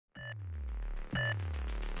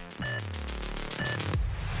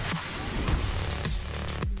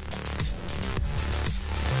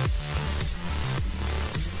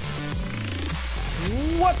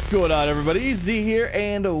What's going on, everybody? Z here,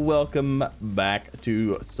 and welcome back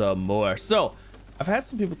to some more. So, I've had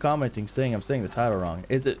some people commenting saying I'm saying the title wrong.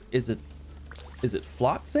 Is it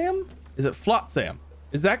Flotsam? Is it Flotsam?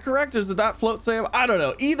 Is that correct, or is it not Flotsam? I don't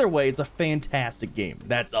know. Either way, it's a fantastic game.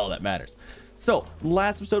 That's all that matters. So,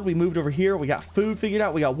 last episode, we moved over here. We got food figured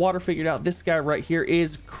out. We got water figured out. This guy right here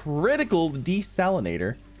is critical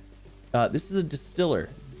desalinator. This is a distiller.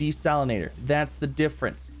 Desalinator. That's the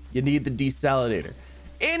difference. You need the desalinator.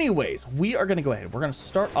 Anyways, we are going to go ahead. We're going to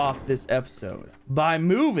start off this episode by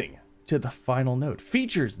moving to the final note.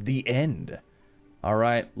 Features the end. All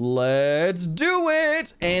right, let's do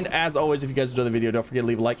it. And as always, if you guys enjoy the video, don't forget to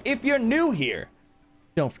leave a like. If you're new here,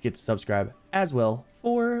 don't forget to subscribe as well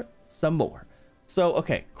for some more. So,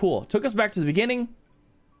 okay, cool. Took us back to the beginning.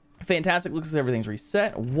 Fantastic. Looks like everything's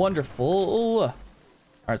reset. Wonderful. All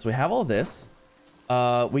right, so we have all this.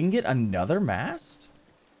 We can get another mast.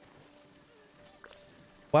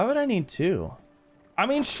 Why would I need two? I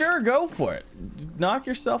mean, sure, go for it. Knock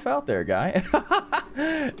yourself out there, guy.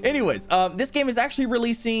 Anyways, this game is actually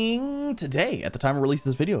releasing today at the time of release of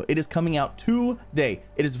this video. It is coming out today.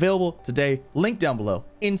 It is available today. Link down below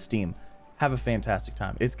in Steam. Have a fantastic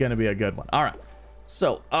time. It's going to be a good one. All right.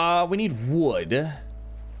 So, we need wood.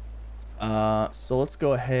 So let's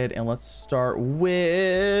go ahead and let's start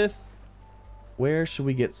with... Where should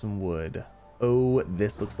we get some wood? Oh,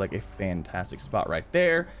 this looks like a fantastic spot right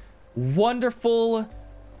there. Wonderful.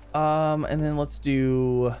 And then let's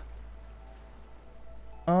do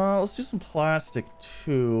some plastic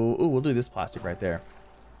too. Oh, we'll do this plastic right there.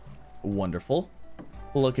 Wonderful.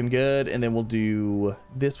 Looking good. And then we'll do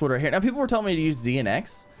this wood right here. Now, people were telling me to use Z and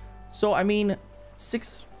X. So, I mean,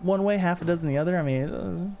 6 one way, half a dozen the other. I mean,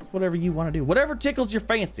 whatever you want to do. Whatever tickles your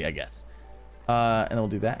fancy, I guess. And then we'll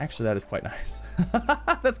do that. Actually, that is quite nice.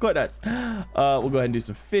 That's quite nice. We'll go ahead and do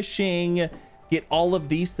some fishing. Get all of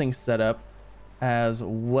these things set up as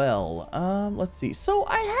well. Let's see. So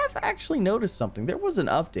I have actually noticed something. There was an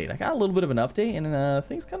update. I got a little bit of an update, and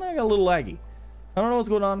things kind of got a little laggy. I don't know what's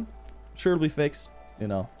going on. I'm sure it'll be fixed. You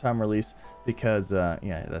know, time release, because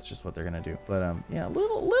yeah, that's just what they're gonna do. But yeah, a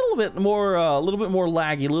little bit more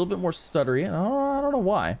laggy, a little bit more stuttery. I don't know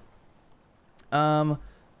why.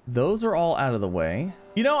 Those are all out of the way.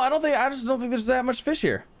 You know, I just don't think there's that much fish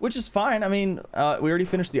here, which is fine. I mean, we already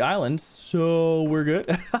finished the island, so we're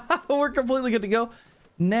good. We're completely good to go.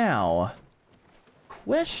 Now,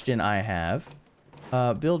 question I have,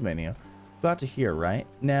 build menu. Got to here, right?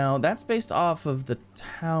 Now, that's based off of the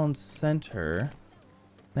town center.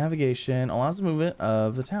 Navigation allows the movement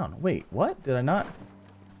of the town. Wait, what? Did I not?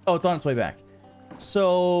 Oh, it's on its way back.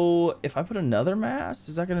 So if I put another mast,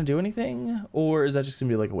 is that going to do anything? Or is that just going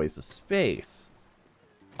to be like a waste of space?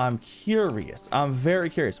 I'm curious. I'm very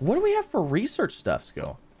curious. What do we have for research stuffs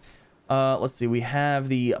go? Let's see. We have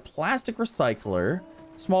the plastic recycler,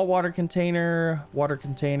 small water container,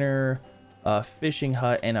 fishing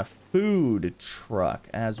hut, and a food truck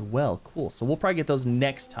as well. Cool. So we'll probably get those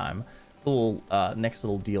next time. Next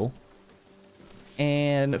little deal.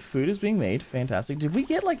 And food is being made. Fantastic. Did we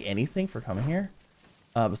get like anything for coming here?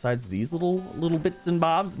 Besides these little bits and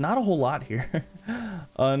bobs? Not a whole lot here.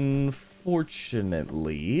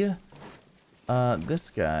 Unfortunately. This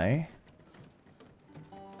guy.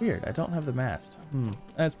 Weird. I don't have the mast.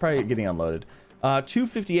 That's probably getting unloaded.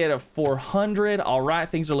 258 of 400. All right.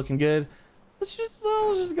 Things are looking good. Let's just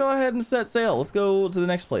go ahead and set sail. Let's go to the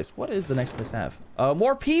next place. What is the next place have?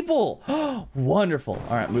 More people. Wonderful.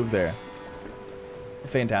 All right. Move there.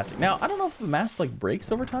 Fantastic. Now, I don't know if the mast like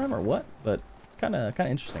breaks over time or what, but it's kind of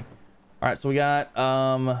interesting. All right, so we got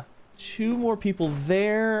 2 more people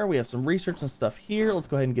there. We have some research and stuff here. Let's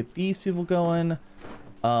go ahead and get these people going.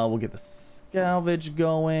 We'll get the salvage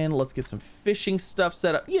going. Let's get some fishing stuff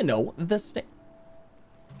set up. You know,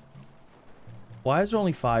 why is there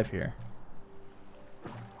only 5 here?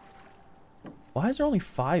 Why is there only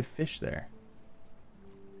 5 fish there?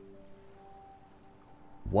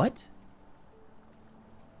 What?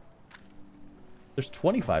 There's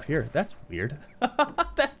 25 here. That's weird.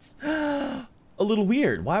 That's a little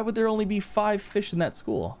weird. Why would there only be 5 fish in that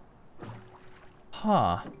school?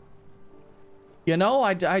 Huh. You know,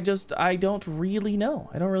 I don't really know.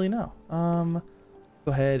 I don't really know.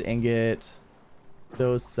 Go ahead and get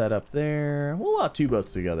those set up there. We'll allow 2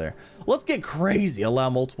 boats to go there. Let's get crazy. Allow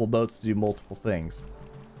multiple boats to do multiple things.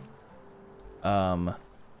 We'll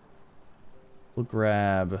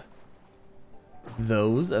grab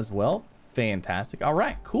those as well. Fantastic. All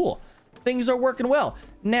right, cool. Things are working well.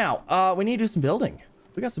 Now, we need to do some building.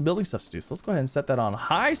 We got some building stuff to do, so let's go ahead and set that on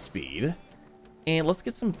high speed. And let's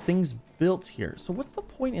get some things built here. So what's the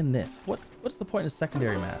point in this? What's the point of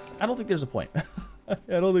secondary mast? I don't think there's a point.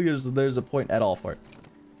 I don't think there's a point at all for it.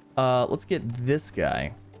 Let's get this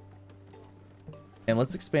guy. And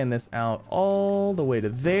let's expand this out all the way to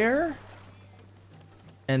there.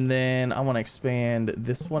 And then I want to expand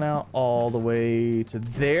this one out all the way to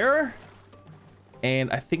there.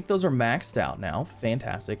 And I think those are maxed out now.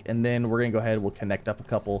 Fantastic. And then we're going to go ahead. We'll connect up a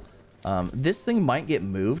couple. This thing might get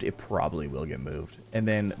moved. It probably will get moved. And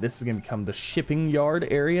then this is going to become the shipping yard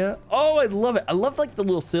area. Oh, I love it. I love like the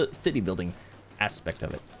little city building aspect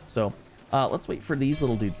of it. So let's wait for these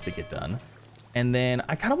little dudes to get done. And then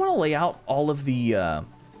I kind of want to lay out all of the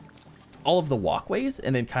walkways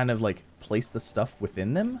and then kind of like place the stuff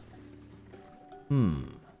within them.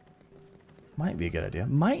 Might be a good idea.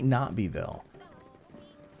 Might not be though.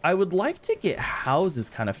 I would like to get houses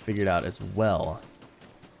kind of figured out as well.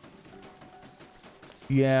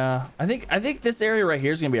 Yeah, I think this area right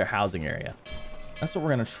here is gonna be our housing area. That's what we're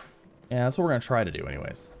gonna that's what we're gonna try to do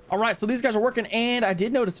anyways. All right, so these guys are working, and I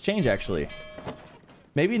did notice a change actually.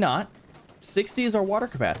 Maybe not. 60 is our water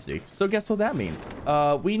capacity. So guess what that means?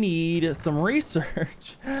 We need some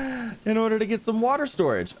research in order to get some water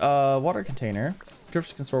storage. Water container.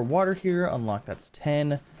 Drifters can store water here. Unlock, that's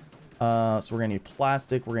 10. So we're gonna need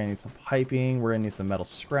plastic. We're gonna need some piping. We're gonna need some metal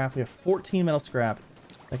scrap. We have 14 metal scrap.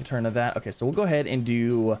 I can turn to that. Okay, so we'll go ahead and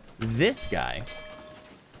do this guy.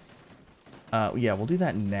 Yeah, we'll do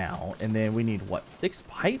that now. And then we need what? 6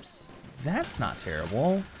 pipes? That's not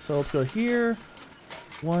terrible. So let's go here.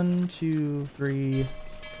 1, 2, 3,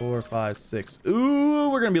 4, 5, 6.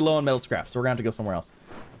 Ooh, we're gonna be low on metal scrap, so we're gonna have to go somewhere else.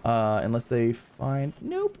 Unless they find,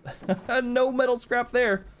 nope, no metal scrap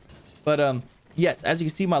there. But yes, as you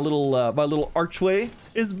can see, my little archway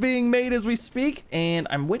is being made as we speak, and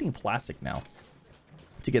I'm waiting plastic now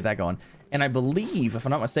to get that going. And I believe, if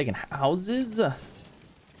I'm not mistaken, houses.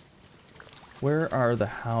 Where are the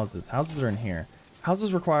houses? Houses are in here.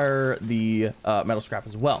 Houses require the metal scrap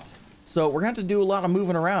as well. So we're going to have to do a lot of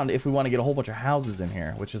moving around if we want to get a whole bunch of houses in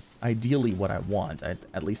here, which is ideally what I want.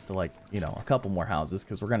 At least to like, you know, a couple more houses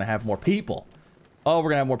because we're going to have more people. Oh, we're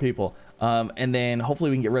going to have more people. And then hopefully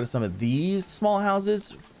we can get rid of some of these small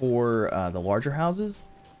houses for the larger houses.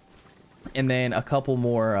 And then a couple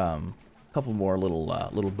more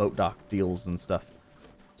little boat dock deals and stuff.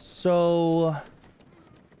 So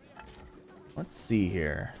let's see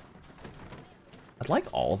here. I'd like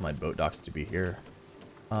all of my boat docks to be here.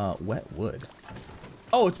 Wet wood.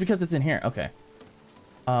 Oh, it's because it's in here. Okay.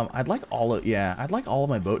 I'd like all of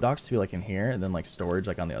my boat docks to be like in here and then like storage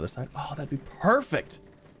like on the other side. Oh, that'd be perfect.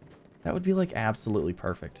 That would be like absolutely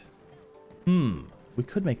perfect. We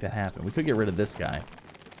could make that happen. We could get rid of this guy.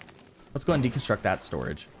 Let's go ahead and deconstruct that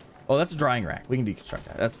storage. Oh, that's a drying rack. We can deconstruct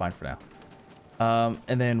that. That's fine for now.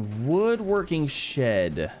 And then woodworking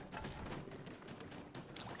shed.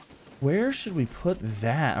 Where should we put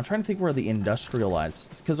that? I'm trying to think where the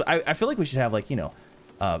industrialized, because I feel like we should have like, you know,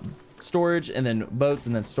 storage and then boats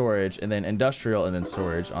and then storage and then industrial and then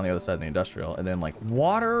storage on the other side of the industrial and then like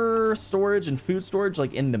water storage and food storage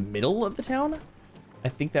like in the middle of the town. I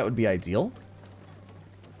think that would be ideal.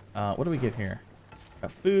 What do we get here?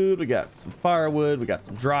 Got food, we got some firewood, we got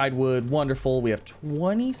some dried wood. Wonderful. We have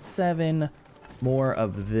 27 more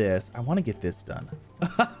of this. I want to get this done.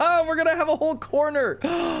 We're gonna have a whole corner.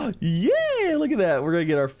 Yay, look at that. We're gonna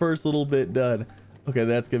get our first little bit done. Okay,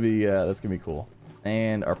 that's gonna be cool.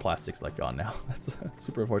 And our plastic's like gone now. That's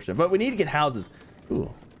super unfortunate, but we need to get houses. Ooh,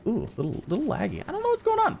 little laggy. I don't know what's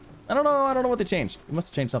going on. I don't know what they changed. It must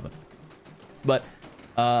have changed something. But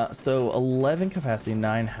so 11 capacity,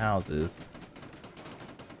 9 houses.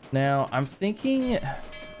 Now I'm trying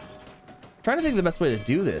to think of the best way to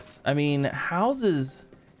do this. I mean, houses,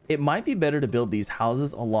 it might be better to build these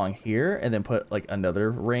houses along here and then put like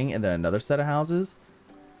another ring and then another set of houses,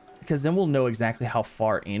 because then we'll know exactly how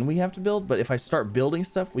far in we have to build. But if I start building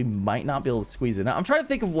stuff, we might not be able to squeeze it out. I'm trying to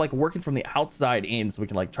think of like working from the outside in so we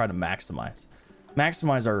can like try to maximize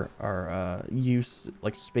our use,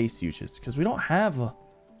 like space uses, because we don't have a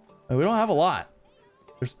lot.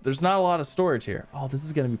 There's not a lot of storage here. Oh, this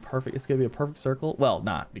is gonna be perfect. It's gonna be a perfect circle. Well,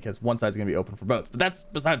 not, because one side's gonna be open for boats, but that's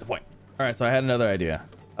besides the point. All right, so I had another idea.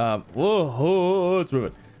 Whoa, let's move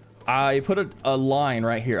it. I put a line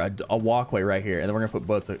right here, a walkway right here, and then we're gonna put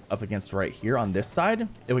boats up against right here on this side, and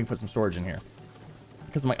we can put some storage in here.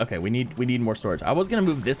 Because I'm like, okay, we need more storage. I was gonna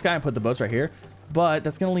move this guy and put the boats right here, but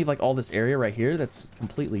that's gonna leave like all this area right here that's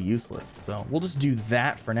completely useless. So we'll just do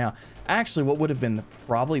that for now. Actually, what would have been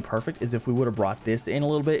probably perfect is if we would have brought this in a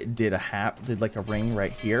little bit, did like a ring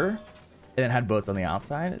right here, and then had boats on the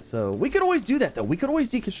outside. So we could always do that though. We could always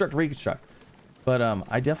deconstruct, reconstruct. But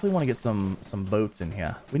I definitely want to get some boats in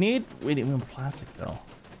here. We need plastic though.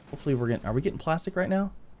 Hopefully are we getting plastic right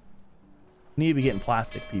now? Need to be getting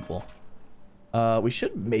plastic, people. We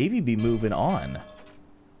should maybe be moving on.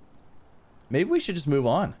 Maybe we should just move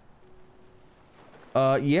on.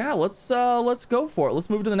 Yeah, let's go for it. Let's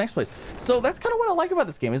move to the next place. So that's kind of what I like about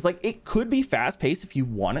this game, is like it could be fast paced if you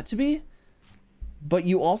want it to be, but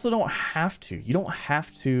you also don't have to. You don't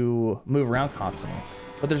have to move around constantly,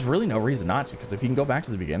 but there's really no reason not to, because if you can go back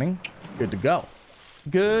to the beginning, good to go.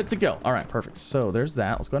 Good to go. All right, perfect. So there's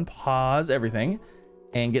that. Let's go ahead and pause everything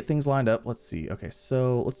and get things lined up. Let's see. Okay,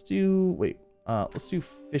 so let's do, let's do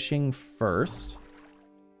fishing first.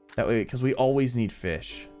 That way, because we always need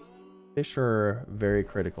fish. Fish are very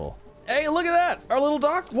critical. Hey, look at that! Our little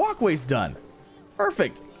dock walkway's done.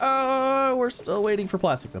 Perfect. We're still waiting for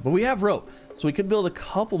plastic though, but we have rope, so we could build a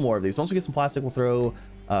couple more of these. Once we get some plastic, we'll throw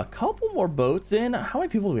a couple more boats in. How many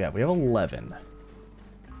people do we have? We have 11.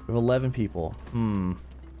 We have 11 people.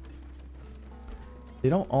 They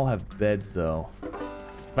don't all have beds though,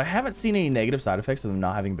 but I haven't seen any negative side effects of them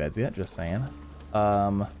not having beds yet. Just saying.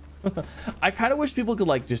 I kind of wish people could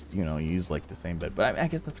like just, you know, use like the same bed, but I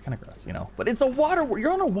guess that's kind of gross, you know. But it's a water world.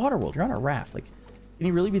 You're on a water world. You're on a raft. Like, can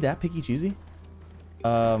you really be that picky choosy?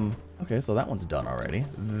 Okay, so that one's done already.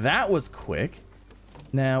 That was quick.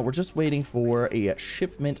 Now we're just waiting for a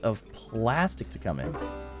shipment of plastic to come in.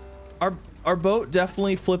 Our boat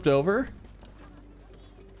definitely flipped over.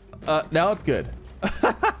 Now it's good.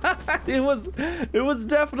 It was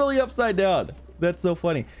definitely upside down. That's so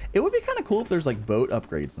funny. It would be kind of cool if there's like boat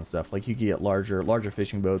upgrades and stuff. Like you could get larger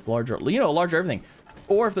fishing boats, larger everything.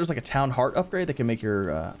 Or if there's like a town heart upgrade that can make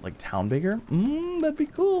your like town bigger. That'd be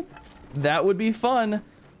cool. That would be fun.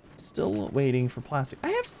 Still waiting for plastic. I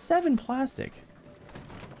have 7 plastic.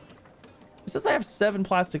 It says I have 7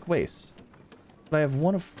 plastic waste, but I have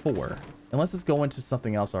 1 of 4. Unless it's going to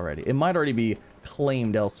something else already. It might already be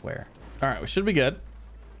claimed elsewhere. All right, we should be good.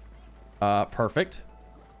 Perfect.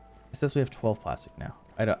 It says we have 12 plastic now.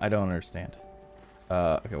 I don't understand.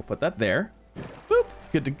 Okay, we'll put that there. Boop.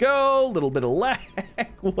 Good to go. Little bit of lag.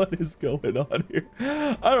 What is going on here?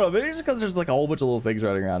 I don't know. Maybe it's just because there's like a whole bunch of little things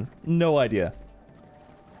running around. No idea.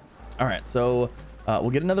 All right, so we'll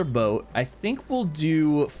get another boat. I think we'll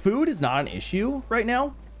do... Food is not an issue right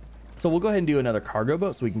now, so we'll go ahead and do another cargo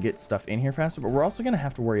boat so we can get stuff in here faster. But we're also going to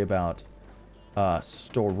have to worry about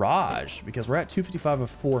storage, because we're at 255 of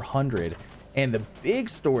 400. And the big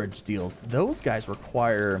storage deals, those guys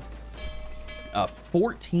require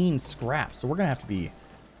 14 scraps. So we're going to have to be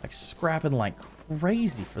like scrapping like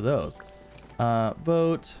crazy for those.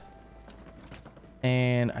 Boat.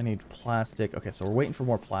 And I need plastic. Okay, so we're waiting for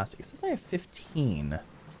more plastic. It says I have 15.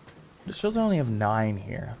 It shows I only have 9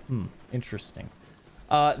 here. Interesting.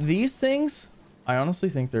 These things, I honestly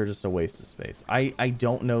think they're just a waste of space. I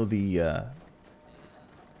don't know the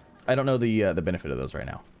benefit of those right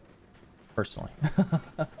now. Personally.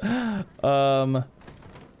 All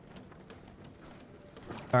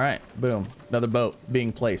right, boom, another boat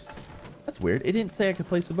being placed. That's weird. It didn't say I could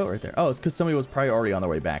place a boat right there. Oh, it's because somebody was probably already on their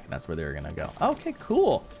way back and that's where they were gonna go. Okay,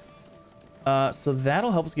 cool. So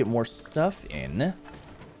that'll help us get more stuff in. I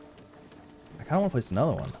kind of want to place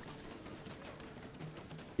another one.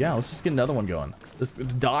 Yeah, let's just get another one going. This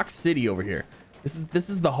dock city over here. This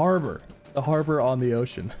is the harbor. The harbor on the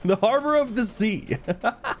ocean. The harbor of the sea.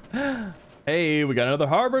 Hey, we got another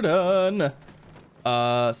harbor done.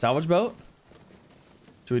 Salvage boat?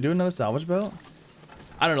 Should we do another salvage boat?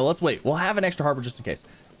 I don't know. Let's wait. We'll have an extra harbor just in case.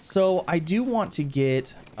 So I do want to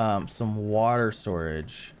get some water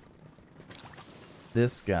storage.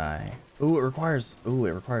 This guy. Ooh, it requires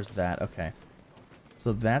that. Okay.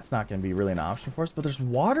 So that's not going to be really an option for us, but there's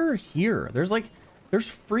water here. There's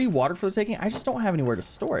free water for the taking. I just don't have anywhere to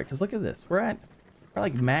store it, because look at this. We're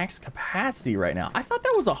like max capacity right now. I thought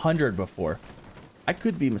that was 100 before. I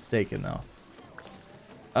could be mistaken though.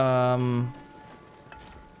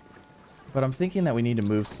 But I'm thinking that we need to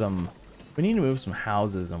move some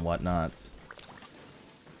houses and whatnots.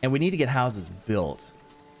 And we need to get houses built.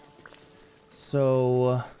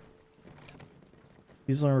 So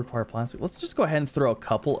these only require plastic. Let's just go ahead and throw a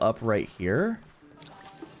couple up right here.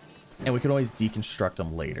 And we can always deconstruct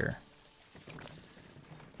them later.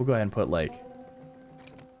 We'll go ahead and put like...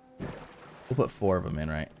 We'll put 4 of them in,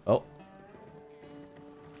 right? Oh.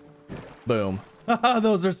 Boom.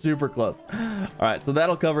 Those are super close. All right, so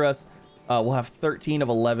that'll cover us. We'll have 13 of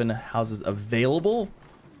 11 houses available.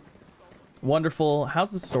 Wonderful. How's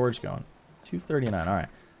the storage going? 239. All right.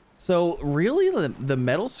 So really the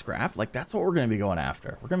metal scrap, like that's what we're going to be going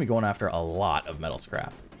after. We're going to be going after a lot of metal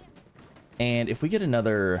scrap. And if we get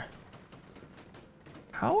another...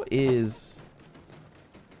 How is...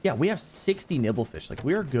 Yeah, we have 60 nibblefish. Like,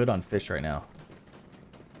 we are good on fish right now.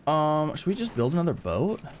 Should we just build another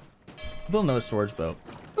boat? Build another storage boat.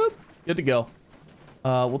 Boop. Good to go.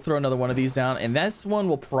 We'll throw another one of these down, and this one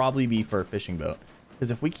will probably be for a fishing boat.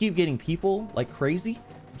 Because if we keep getting people like crazy,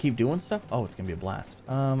 keep doing stuff, oh, it's gonna be a blast.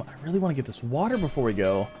 I really want to get this water before we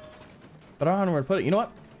go, but I don't know where to put it. You know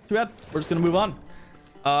what? Too bad. We're just gonna move on.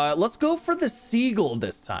 Let's go for the seagull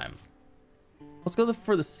this time. Let's go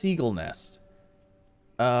for the seagull nest.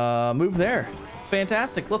 Move there.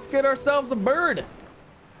 Fantastic. Let's get ourselves a bird.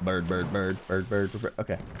 Bird.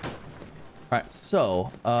 Okay. All right.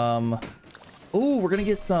 So, oh, we're gonna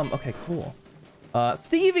get some. Okay, cool.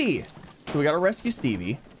 Stevie. So we gotta rescue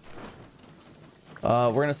Stevie.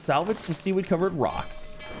 We're gonna salvage some seaweed covered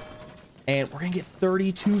rocks, and we're gonna get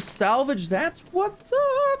 32 salvage. That's what's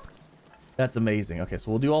up. That's amazing. Okay, so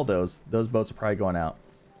we'll do all those. Those boats are probably going out.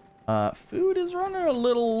 Food is running a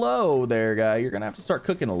little low there, guy. You're gonna have to start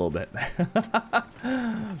cooking a little bit.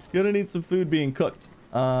 Gonna need some food being cooked.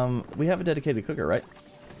 We have a dedicated cooker, right?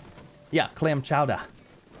 Yeah, clam chowder.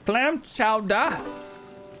 Clam chowder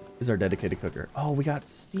is our dedicated cooker. Oh, we got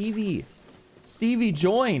Stevie. Stevie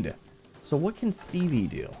joined. So what can Stevie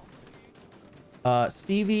do?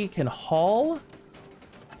 Stevie can haul,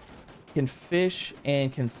 can fish,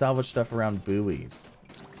 and can salvage stuff around buoys.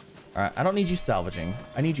 All right, I don't need you salvaging.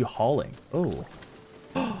 I need you hauling. Oh.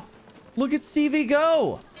 Look at Stevie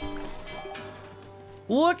go.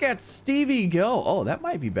 Look at Stevie go. Oh, that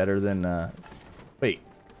might be better than... Wait.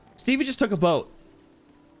 Stevie just took a boat.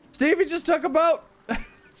 Stevie just took a boat.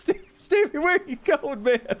 Stevie, where are you going,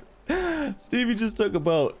 man? Stevie just took a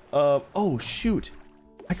boat. Oh, shoot.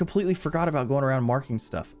 I completely forgot about going around marking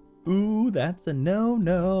stuff. Ooh, that's a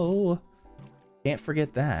no-no. Can't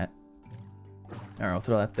forget that. All right, we'll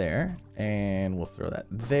throw that there. And we'll throw that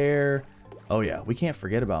there. Oh, yeah. We can't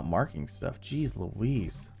forget about marking stuff. Jeez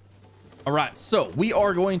Louise. All right, so we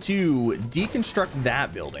are going to deconstruct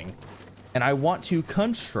that building. And I want to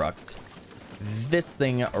construct this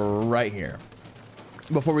thing right here.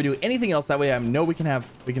 Before we do anything else, that way I know we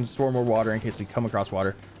can store more water in case we come across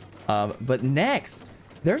water. But next,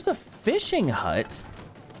 there's a fishing hut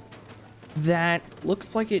that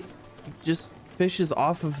looks like it just fishes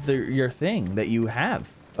off of your thing that you have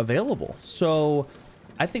available. So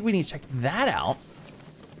I think we need to check that out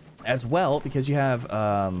as well, because you have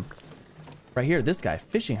right here, this guy,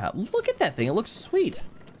 fishing hut. Look at that thing. It looks sweet.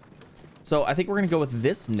 So I think we're going to go with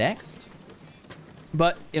this next.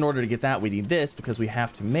 But in order to get that, we need this because we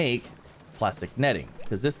have to make plastic netting,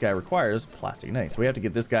 because this guy requires plastic netting. So we have to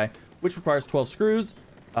get this guy, which requires 12 screws.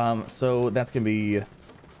 So that's going to be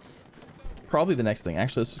probably the next thing.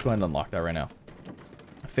 Actually, let's just go ahead and unlock that right now.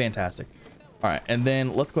 Fantastic. All right. And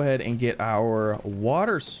then let's go ahead and get our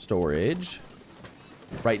water storage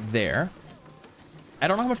right there. I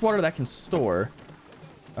don't know how much water that can store.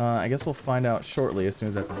 I guess we'll find out shortly as soon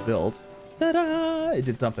as that's built. Ta-da! It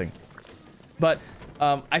did something. But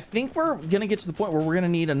I think we're going to get to the point where we're going to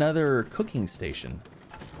need another cooking station.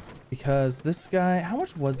 Because this guy... How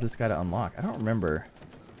much was this guy to unlock? I don't remember.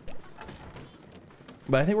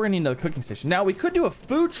 But I think we're going to need another cooking station. Now, we could do a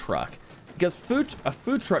food truck. Because a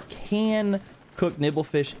food truck can cook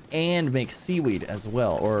nibblefish and make seaweed as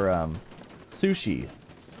well. Or sushi.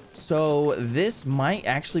 So this might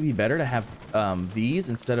actually be better to have these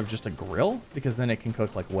instead of just a grill. Because then it can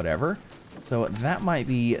cook like whatever. So that might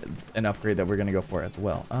be an upgrade that we're going to go for as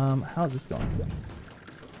well. How's this going?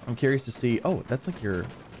 I'm curious to see. Oh, that's like your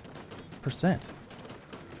percent.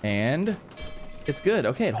 And it's good.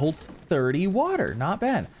 Okay, it holds 30 water. Not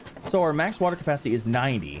bad. So our max water capacity is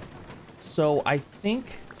 90. So I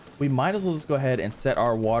think we might as well just go ahead and set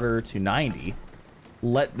our water to 90.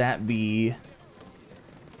 Let that be...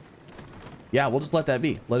 Yeah, we'll just let that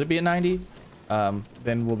be. Let it be at 90.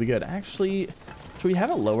 Then we'll be good. Actually... Should we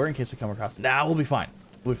have it lower in case we come across? Nah, we'll be fine.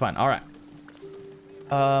 We'll be fine. All right.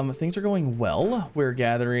 Things are going well. We're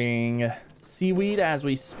gathering seaweed as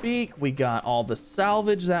we speak. We got all the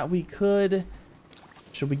salvage that we could.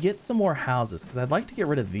 Should we get some more houses? Because I'd like to get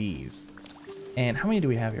rid of these. And how many do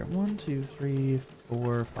we have here? 1, 2, 3,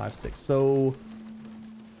 4, 5, 6. So,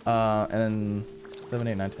 and then 7,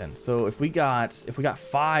 8, 9, 10. So if we got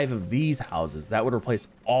 5 of these houses, that would replace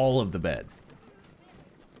all of the beds.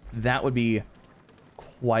 That would be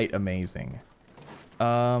quite amazing.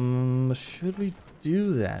 Should we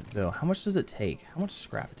do that though? How much does it take? How much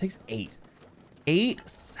scrap? It takes 8. 8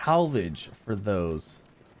 salvage for those.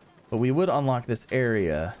 But we would unlock this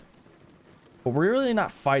area. But we're really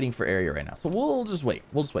not fighting for area right now. So we'll just wait.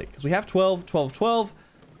 We'll just wait. Because we have 12, 12, 12.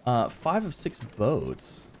 5 of 6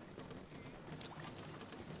 boats.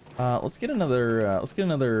 Let's get another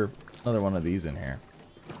one of these in here.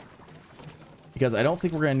 Because I don't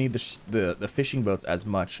think we're going to need the fishing boats as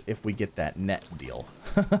much if we get that net deal.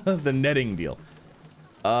 The netting deal.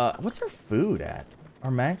 What's our food at?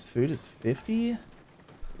 Our max food is 50.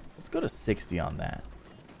 Let's go to 60 on that.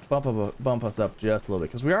 Bump us up just a little bit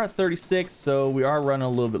because we are at 36, so we are running a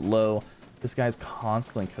little bit low. This guy's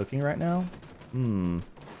constantly cooking right now.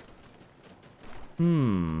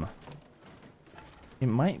 It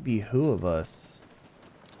might behoove us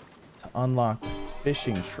to unlock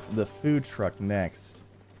the food truck next.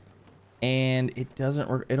 And it doesn't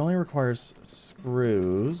work. It only requires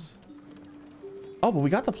screws. Oh, but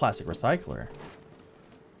we got the plastic recycler.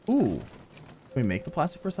 Ooh. Can we make the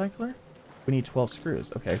plastic recycler? We need 12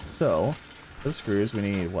 screws. Okay, so for the screws, we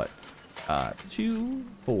need what? 2,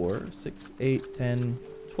 4, 6, 8, 10,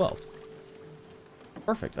 12.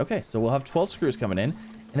 Perfect. Okay, so we'll have 12 screws coming in,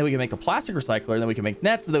 and then we can make the plastic recycler, and then we can make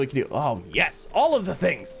nets, and then we can do, oh, yes, all of the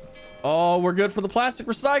things. Oh, we're good for the plastic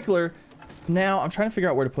recycler. Now, I'm trying to figure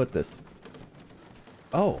out where to put this.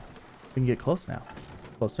 Oh, we can get close now.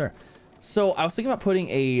 Closer. So I was thinking about putting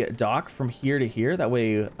a dock from here to here. That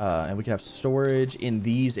way, and we can have storage in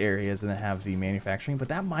these areas and then have the manufacturing. But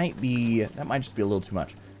that might just be a little too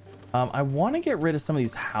much. I want to get rid of some of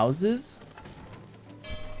these houses.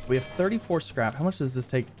 We have 34 scrap. How much does this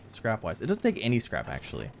take scrap-wise? It doesn't take any scrap,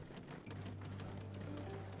 actually.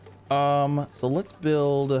 So let's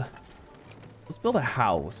build a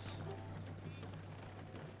house.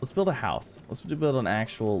 Let's build a house. Let's build an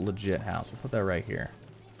actual legit house. We'll put that right here.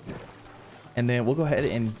 And then we'll go ahead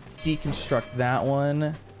and deconstruct that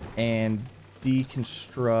one and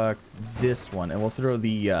deconstruct this one. And we'll throw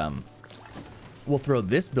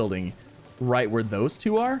this building right where those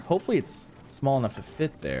two are. Hopefully it's small enough to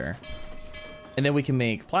fit there. And then we can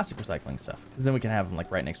make plastic recycling stuff, because then we can have them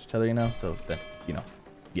like right next to each other, you know? So that, you know,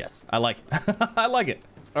 yes, I like it. I like it.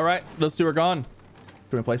 All right, those two are gone.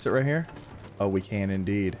 Can we place it right here? Oh, we can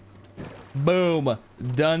indeed. Boom.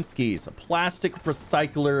 Done skis. Plastic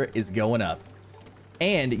recycler is going up.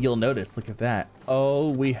 And you'll notice, look at that.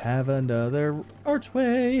 Oh, we have another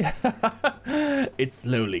archway. It's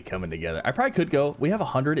slowly coming together. I probably could go. We have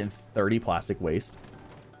 130 plastic waste.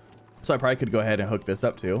 So I probably could go ahead and hook this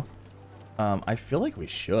up too. I feel like we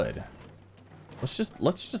should.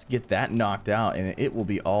 Let's just get that knocked out and it will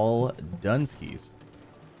be all done skis.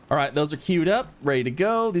 All right, those are queued up, ready to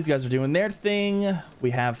go. These guys are doing their thing.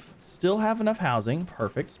 We still have enough housing.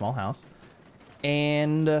 Perfect, small house.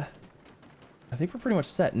 And I think we're pretty much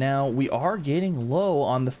set. Now, we are getting low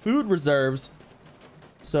on the food reserves.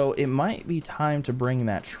 So it might be time to bring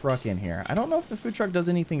that truck in here. I don't know if the food truck does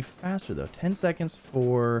anything faster though. 10 seconds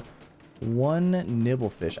for one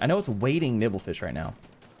nibblefish. I know it's waiting nibblefish right now.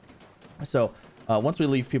 So once we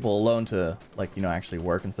leave people alone to, like, you know, actually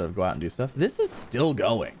work instead of go out and do stuff, this is still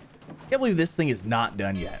going. I can't believe this thing is not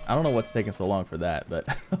done yet. I don't know what's taking so long for that, but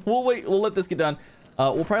we'll wait. We'll let this get done.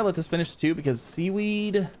 We'll probably let this finish too, because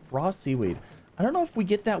seaweed, raw seaweed. I don't know if we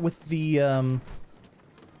get that with the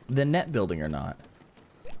net building or not.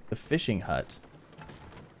 The fishing hut.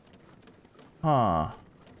 Huh.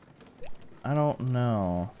 I don't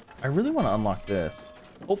know. I really want to unlock this.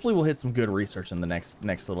 Hopefully we'll hit some good research in the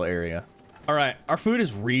next little area. All right, our food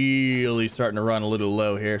is really starting to run a little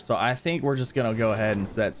low here, so I think we're just gonna go ahead and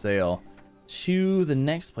set sail to the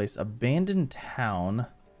next place. Abandoned town.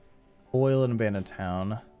 Oil and abandoned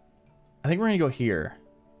town. I think we're gonna go here.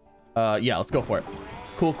 Yeah, let's go for it.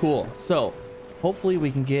 Cool. So hopefully we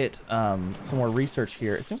can get some more research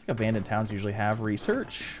here. It seems like abandoned towns usually have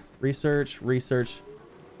research.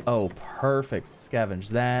 Oh, perfect. Scavenge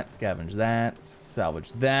that,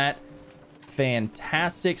 salvage that.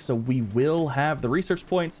 Fantastic. So we will have the research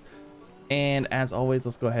points. And as always,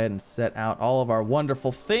 let's go ahead and set out all of our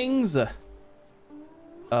wonderful things. I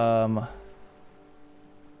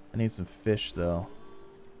need some fish though.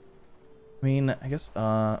 I mean, I guess,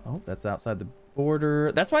 oh, that's outside the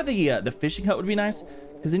border. That's why the fishing hut would be nice,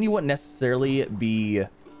 because then you wouldn't necessarily be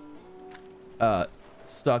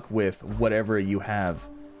stuck with whatever you have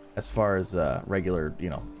as far as regular, you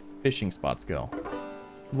know, fishing spots go.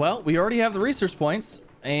 Well, we already have the research points,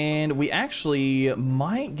 and we actually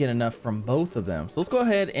might get enough from both of them. So let's go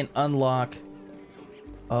ahead and unlock.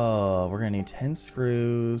 We're gonna need 10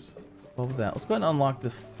 screws. What was that? Let's go ahead and unlock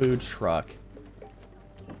the food truck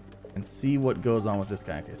and see what goes on with this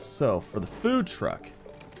guy. Okay, so for the food truck,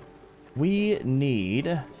 we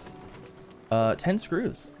need 10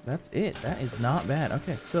 screws. That's it. That is not bad.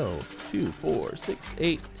 Okay, so 2, 4, 6,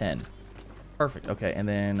 8, 10. Perfect. Okay, and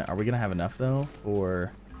then are we gonna have enough though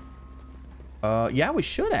for yeah, we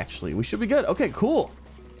should actually. We should be good. Okay, cool.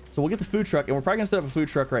 So we'll get the food truck, and we're probably gonna set up a food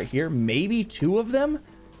truck right here, maybe 2 of them,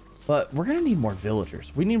 but we're gonna need more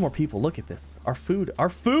villagers. We need more people. Look at this. Our food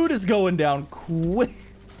is going down quick.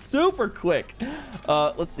 Super quick.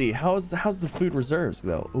 Let's see. How's the food reserves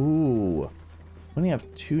though? Ooh, we only have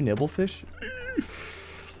 2 nibblefish.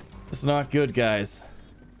 It's not good, guys.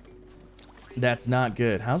 That's not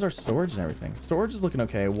good. How's our storage and everything? Storage is looking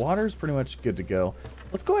okay. Water's pretty much good to go.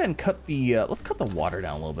 Let's go ahead and cut the water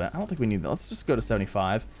down a little bit. I don't think we need that. Let's just go to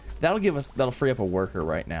 75. That'll free up a worker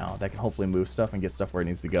right now that can hopefully move stuff and get stuff where it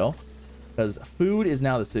needs to go. Because food is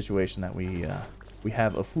now the situation that we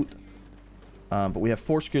have afoot. But we have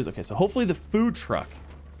 4 screws. Okay, so hopefully the food truck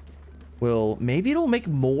maybe it'll make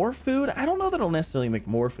more food. I don't know that it'll necessarily make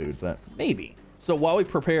more food, but maybe. So while we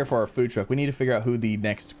prepare for our food truck, we need to figure out who the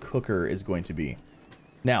next cooker is going to be.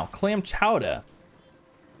 Now, Clam Chowder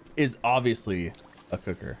is obviously a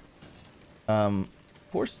cooker.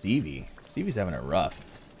 Poor Stevie. Stevie's having it rough.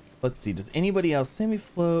 Let's see. Does anybody else?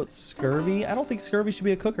 Semi-float, Scurvy? I don't think Scurvy should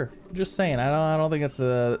be a cooker. Just saying. I don't think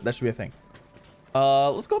that should be a thing.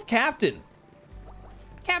 Let's go with Captain.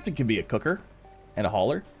 Captain can be a cooker and a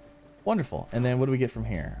hauler. Wonderful. And then what do we get from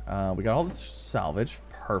here? We got all this salvage.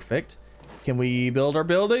 Perfect. Can we build our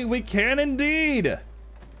building? We can indeed.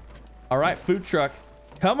 All right, food truck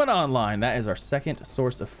coming online. That is our second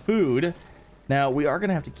source of food. Now we are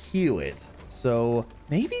gonna have to queue it. So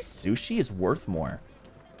maybe sushi is worth more.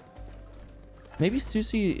 Maybe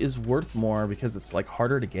sushi is worth more because it's like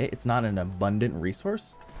harder to get. It's not an abundant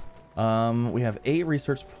resource. We have 8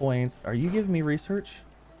 research points. Are you giving me research?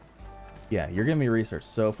 Yeah, you're giving me research.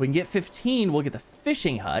 So if we can get 15, we'll get the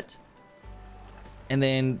fishing hut. And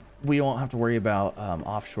then we don't have to worry about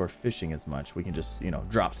offshore fishing as much. We can just, you know,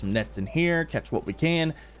 drop some nets in here, catch what we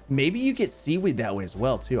can. Maybe you get seaweed that way as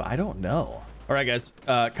well, too. I don't know. All right, guys,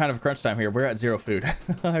 kind of crunch time here. We're at 0 food.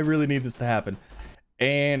 I really need this to happen.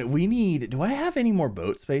 And we need, do I have any more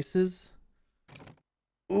boat spaces?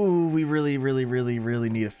 Ooh, we really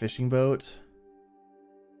need a fishing boat.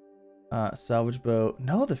 Salvage boat.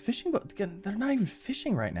 No, the fishing boat, they're not even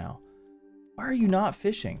fishing right now. Why are you not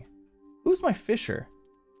fishing? Who's my fisher?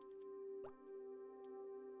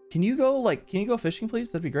 Can you go fishing,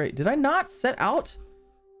 please? That'd be great. Did I not set out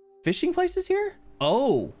fishing places here?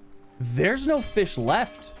 Oh, there's no fish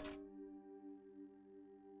left.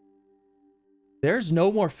 There's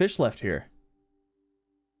no more fish left here.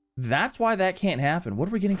 That's why that can't happen. What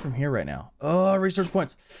are we getting from here right now? Oh, research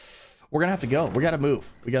points. We're gonna have to go. We gotta move.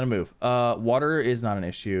 We gotta move. Water is not an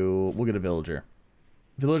issue. We'll get a villager.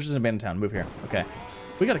 Villager's in abandoned town. Move here. Okay.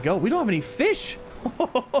 We gotta go. We don't have any fish.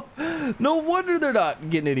 No wonder they're not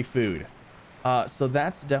getting any food. So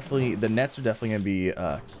that's definitely, the nets are definitely gonna be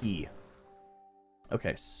key.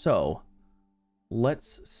 Okay, so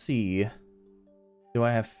let's see. Do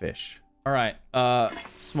I have fish? All right,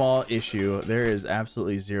 small issue. There is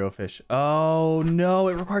absolutely 0 fish. Oh no,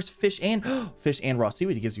 it requires fish and raw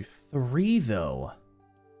seaweed. It gives you 3 though.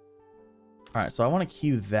 All right, so I want to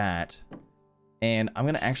queue that, and I'm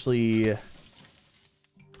gonna actually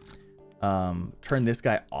turn this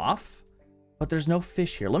guy off. But there's no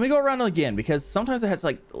fish here. Let me go around again because sometimes it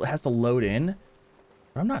has to load in.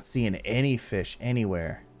 But I'm not seeing any fish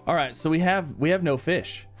anywhere. All right, so we have no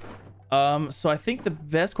fish. So I think the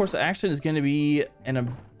best course of action is going to be an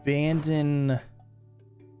abandoned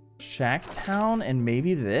shack town and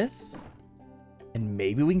maybe this. And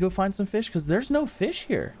maybe we can go find some fish because there's no fish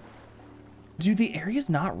here. Do the areas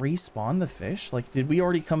not respawn the fish? Like, did we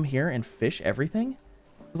already come here and fish everything?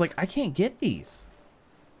 It's like, I can't get these.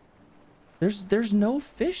 There's no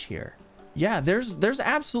fish here. Yeah, there's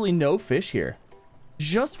absolutely no fish here.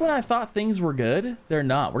 Just when I thought things were good, they're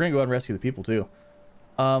not. We're going to go out and rescue the people too.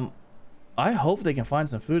 I hope they can find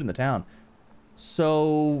some food in the town.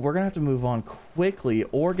 So we're gonna have to move on quickly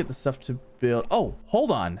or get the stuff to build. Oh,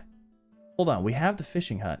 hold on. We have the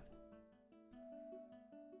fishing hut.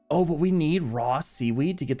 Oh, but we need raw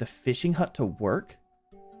seaweed to get the fishing hut to work.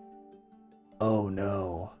 Oh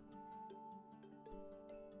no.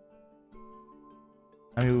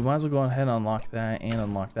 I mean, we might as well go ahead and unlock that and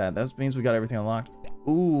unlock that. That means we got everything unlocked.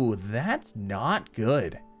 Ooh, that's not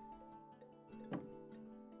good.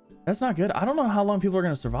 That's not good. I don't know how long people are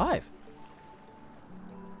going to survive.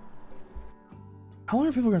 How long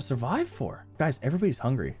are people going to survive for? Guys, everybody's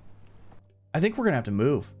hungry. I think we're going to have to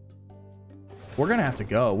move. We're going to have to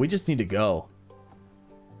go. We just need to go.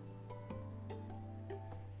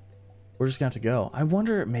 We're just going to have to go. I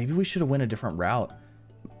wonder, maybe we should have went a different route.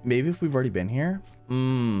 Maybe if we've already been here.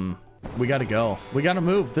 We got to go. We got to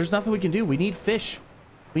move. There's nothing we can do. We need fish.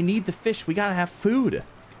 We need the fish. We got to have food.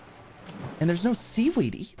 And there's no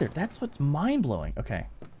seaweed either. That's what's mind-blowing. Okay.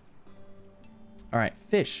 All right,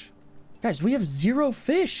 fish. Guys, we have 0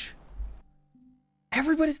 fish.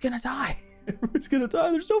 Everybody's gonna die. Everybody's gonna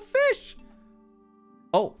die. There's no fish.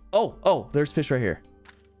 Oh, there's fish right here.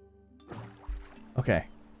 Okay.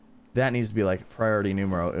 That needs to be like priority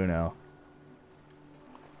numero uno.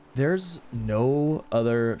 There's no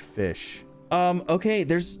other fish. Okay,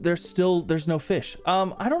 there's no fish.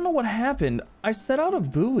 I don't know what happened. I set out a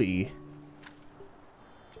buoy,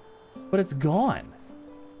 but it's gone.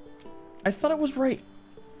 I thought it was right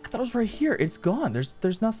here. It's gone.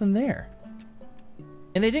 There's nothing there.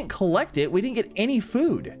 And they didn't collect it. We didn't get any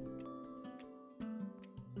food.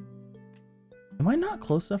 Am I not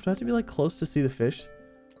close enough? Do I have to be like close to see the fish?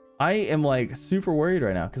 I am like super worried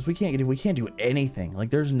right now because we can't do anything.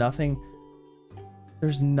 Like there's nothing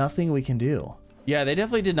we can do. Yeah, they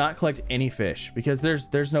definitely did not collect any fish because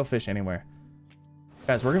there's no fish anywhere.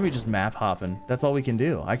 Guys, we're gonna be just map hopping. That's all we can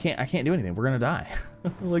do. I can't do anything. We're gonna die.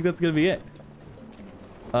 Like that's gonna be it.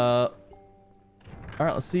 All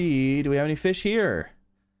right, let's see. Do we have any fish here?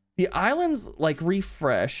 The islands like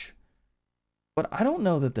refresh, but I don't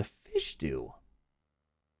know that the fish do,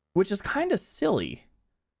 which is kind of silly.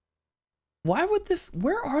 Why would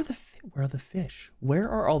where are the fish? Where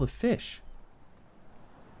are all the fish?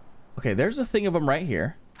 Okay, there's a thing of them right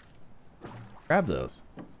here. Grab those.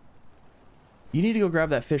 You need to go grab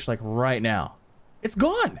that fish like right now. It's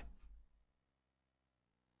gone.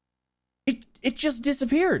 It just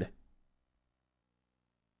disappeared.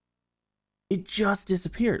 It just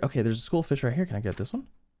disappeared. Okay, there's a school of fish right here. Can I get this one?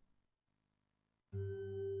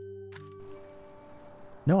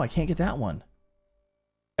 No, I can't get that one.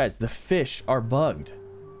 Guys, the fish are bugged.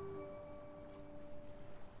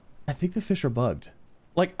 I think the fish are bugged.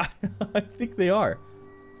 Like, I think they are.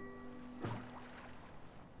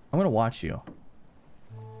 I'm gonna watch you.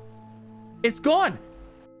 It's gone!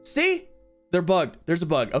 See? They're bugged. There's a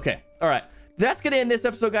bug. Okay, all right. That's gonna end this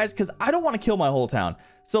episode, guys, because I don't want to kill my whole town.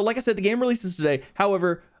 So, like I said, the game releases today.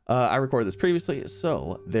 However, I recorded this previously,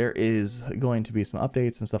 so there is going to be some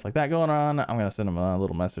updates and stuff like that going on. I'm gonna send them a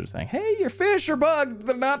little message saying, hey, your fish are bugged.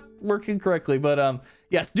 They're not working correctly. But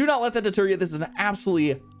yes, do not let that deter you. This is an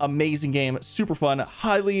absolutely amazing game. Super fun.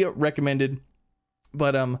 Highly recommended.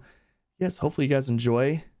 But yes, hopefully you guys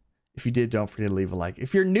enjoy. If you did, don't forget to leave a like.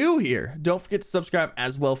 If you're new here, don't forget to subscribe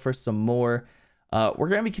as well for some more. We're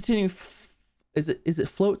gonna be continuing. Is it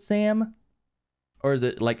Flotsam? Or is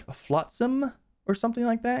it like Flotsam or something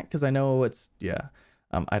like that? Because I know it's, yeah,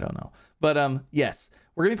 I don't know. But yes,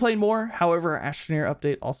 we're gonna be playing more. However, our Astroneer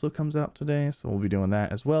update also comes out today, so we'll be doing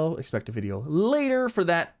that as well. Expect a video later for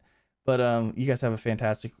that. But you guys have a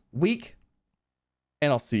fantastic week,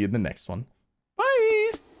 and I'll see you in the next one.